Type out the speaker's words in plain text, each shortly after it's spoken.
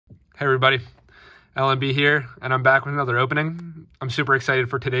Hey everybody, LNB here, and I'm back with another opening. I'm super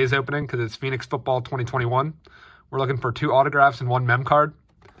excited for today's opening because it's Phoenix Football 2021. We're looking for 2 autographs and 1 mem card.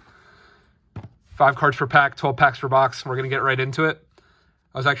 5 cards per pack, 12 packs per box. We're going to get right into it.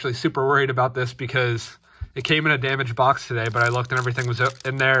 I was actually super worried about this because it came in a damaged box today, but I looked and everything was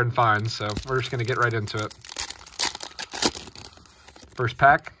in there and fine, so we're just going to get right into it. First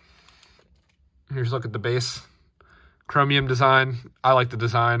pack. Here's a look at the base. Chromium design. I like the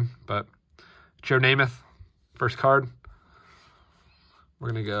design, but Joe Namath, first card. We're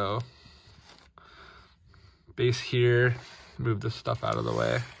going to go base here. Move this stuff out of the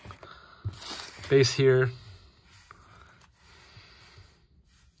way. Base here.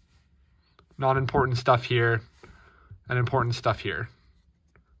 Non-important stuff here and important stuff here.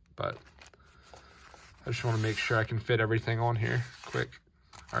 But I just want to make sure I can fit everything on here quick.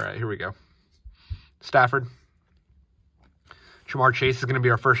 All right, here we go. Stafford. Jamar Chase is going to be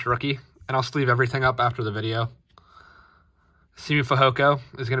our first rookie, and I'll sleeve everything up after the video. Simi Fehoko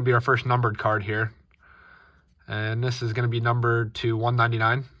is going to be our first numbered card here. And this is going to be numbered to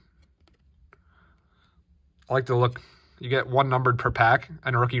 199. I like the look. You get 1 numbered per pack,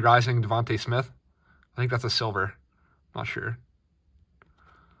 and a rookie rising Devontae Smith. I think that's a silver. Not sure.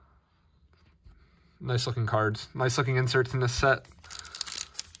 Nice looking cards. Nice looking inserts in this set.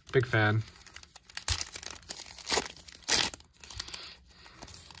 Big fan.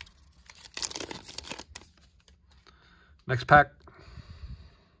 Next pack.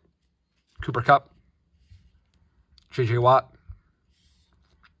 Cooper Kupp. J.J. Watt.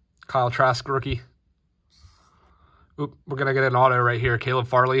 Kyle Trask, rookie. Oop, we're going to get an auto right here. Caleb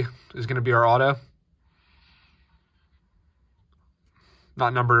Farley is going to be our auto.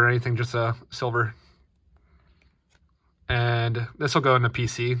 Not numbered or anything, just a silver. And this will go in the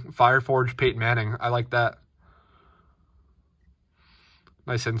PC. Fireforge Peyton Manning. I like that.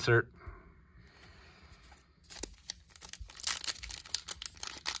 Nice insert.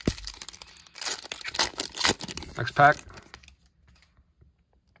 Next pack.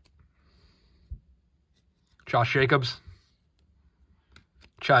 Josh Jacobs.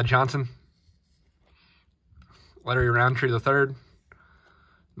 Chad Johnson. Larry Roundtree III.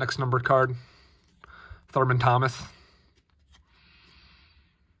 Next numbered card. Thurman Thomas.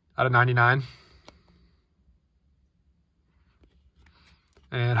 Out of 99.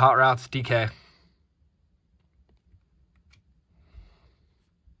 And Hot Routes DK.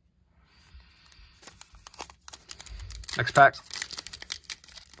 Next pack.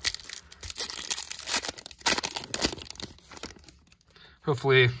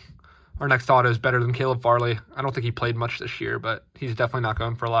 Hopefully our next auto is better than Caleb Farley. I don't think he played much this year, but he's definitely not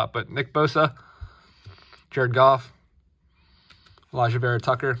going for a lot. But Nick Bosa, Jared Goff, Elijah Vera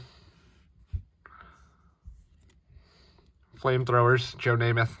Tucker, Flamethrowers, Joe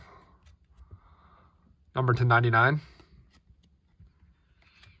Namath, numbered to 99.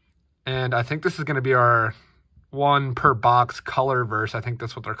 And I think this is going to be our 1 per box color verse. I think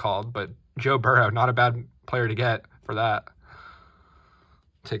that's what they're called. But Joe Burrow, not a bad player to get for that.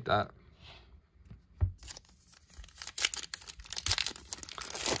 Take that.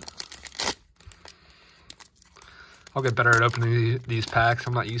 I'll get better at opening these packs.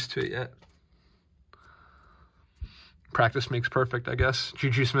 I'm not used to it yet. Practice makes perfect, I guess.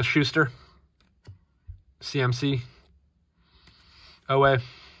 Juju Smith-Schuster. CMC. Owe.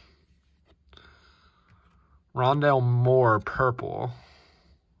 Rondale Moore, purple.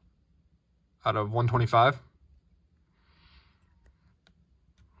 Out of 125.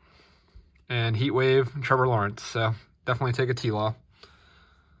 And Heat Wave, Trevor Lawrence. So definitely take a T-Law.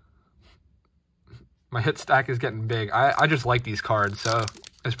 My hit stack is getting big. I just like these cards, so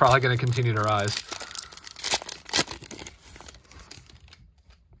it's probably going to continue to rise.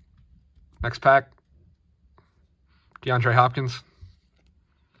 Next pack. DeAndre Hopkins.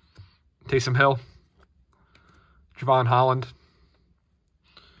 Taysom Hill. Javon Holland.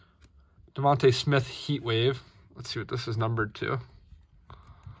 Devontae Smith, Heat Wave. Let's see what this is numbered to.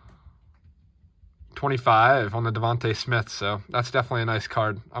 25 on the Devontae Smith, so that's definitely a nice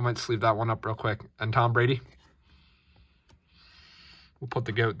card. I might sleeve that one up real quick. And Tom Brady. We'll put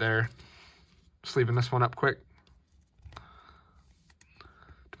the GOAT there. Sleeving this one up quick.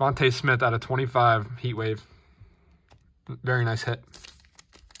 Devontae Smith out of 25, Heat Wave. Very nice hit.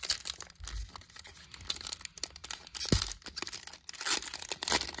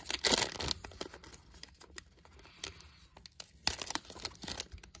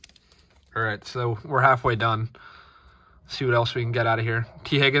 All right, so we're halfway done. Let's see what else we can get out of here.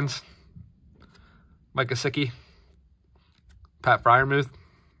 T. Higgins, Mike Gesicki, Pat Freiermuth,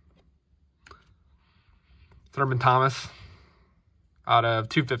 Thurman Thomas, out of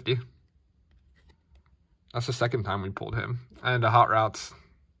 250. That's the second time we pulled him. And a hot routes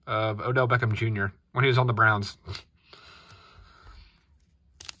of Odell Beckham Jr. when he was on the Browns.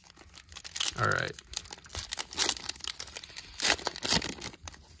 All right.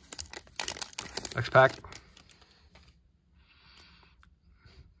 Next pack.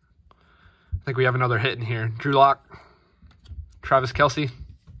 I think we have another hit in here. Drew Lock, Travis Kelce.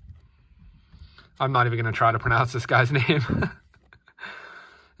 I'm not even going to try to pronounce this guy's name.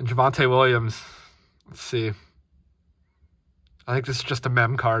 And Javonte Williams. Let's see. I think this is just a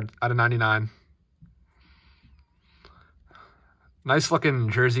mem card out of 99. Nice looking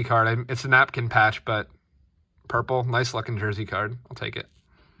jersey card. It's a napkin patch, but purple. Nice looking jersey card. I'll take it.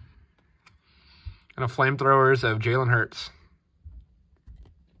 And a flamethrowers of Jalen Hurts.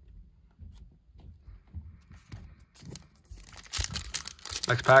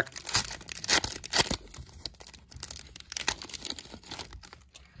 Next pack.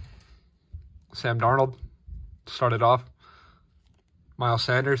 Sam Darnold started off. Miles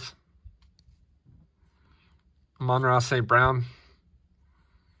Sanders. Amon-Ra St. Brown.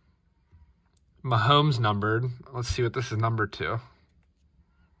 Mahomes numbered. Let's see what this is numbered to.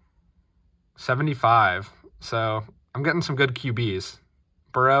 75. So I'm getting some good QBs.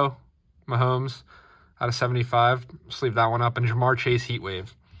 Burrow, Mahomes out of 75. Just leave that one up. And Jamar Chase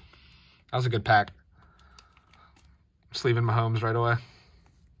Heatwave. That was a good pack. Just leaving Mahomes right away.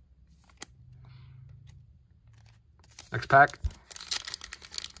 Next pack.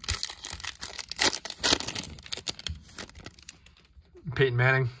 Peyton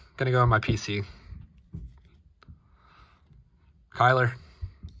Manning. Gonna go on my PC. Kyler.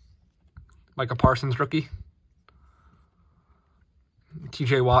 Micah Parsons rookie.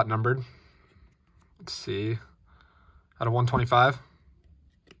 TJ Watt numbered. Let's see. Out of 125.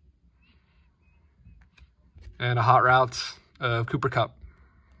 And a hot routes of Cooper Kupp.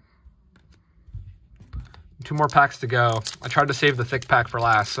 2 more packs to go. I tried to save the thick pack for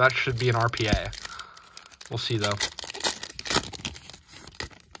last, so that should be an RPA. We'll see, though.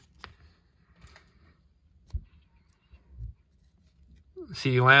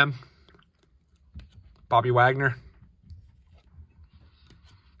 CeeDee Lamb. Bobby Wagner.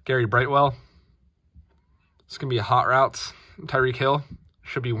 Gary Brightwell. It's going to be a hot routes. Tyreek Hill.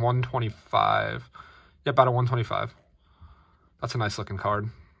 Should be 125. Yep, out of 125. That's a nice looking card.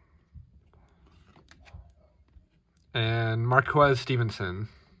 And Marquez Stevenson.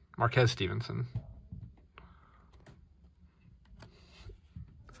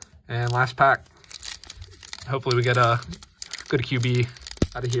 And last pack. Hopefully we get a good QB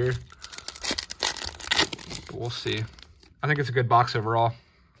out of here. But we'll see. I think it's a good box overall.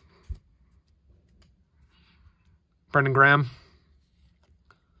 Brendan Graham.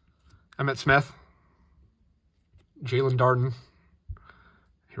 Emmitt Smith. Jalen Darden.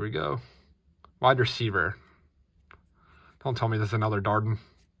 Here we go. Wide receiver. Don't tell me there's another Darden.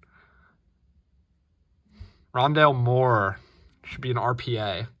 Rondale Moore. Should be an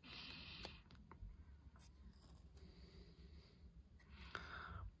RPA.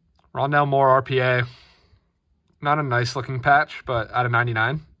 Rondale Moore RPA. Not a nice looking patch, but out of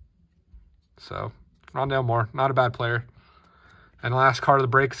 99. So, Rondale Moore, not a bad player. And the last card of the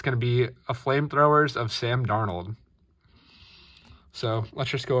break is going to be a flamethrowers of Sam Darnold. So, let's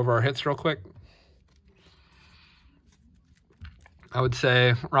just go over our hits real quick. I would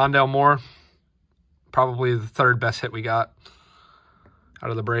say Rondale Moore, probably the 3rd best hit we got out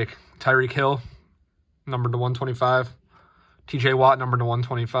of the break. Tyreek Hill, numbered to 125. TJ Watt, numbered to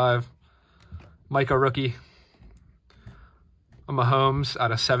 125. Micah rookie. A Mahomes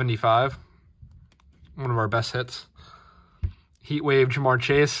out of 75. One of our best hits. Heatwave Jamar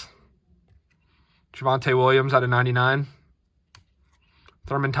Chase. Javonte Williams out of 99.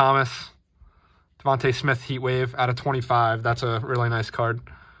 Thurman Thomas. Devontae Smith Heatwave out of 25. That's a really nice card.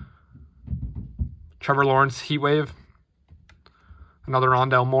 Trevor Lawrence Heatwave. Another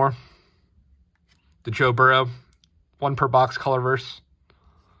Rondale Moore. The Joe Burrow. 1 per box colorverse.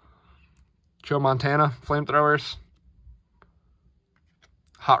 Joe Montana flamethrowers.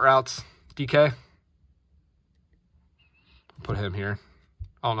 Hot routes DK. Put him here.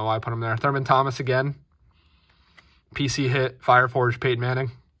 I don't know why I put him there. Thurman Thomas again. PC hit Fireforge Peyton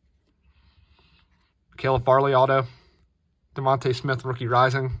Manning. Caleb Farley auto. Devontae Smith rookie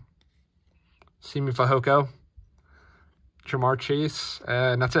rising. Simi Fehoko. Jamar Chase.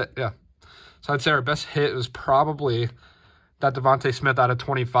 And that's it. Yeah. So I'd say our best hit was probably that Devontae Smith out of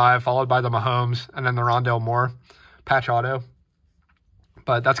 25, followed by the Mahomes, and then the Rondale Moore patch auto.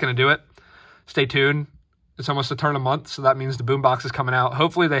 But that's going to do it. Stay tuned. It's almost a turn a month, so that means the Boombox is coming out.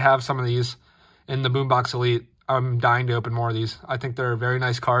 Hopefully they have some of these in the Boombox Elite. I'm dying to open more of these. I think they're very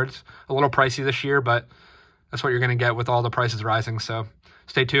nice cards. A little pricey this year, but that's what you're going to get with all the prices rising. So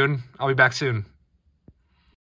stay tuned. I'll be back soon.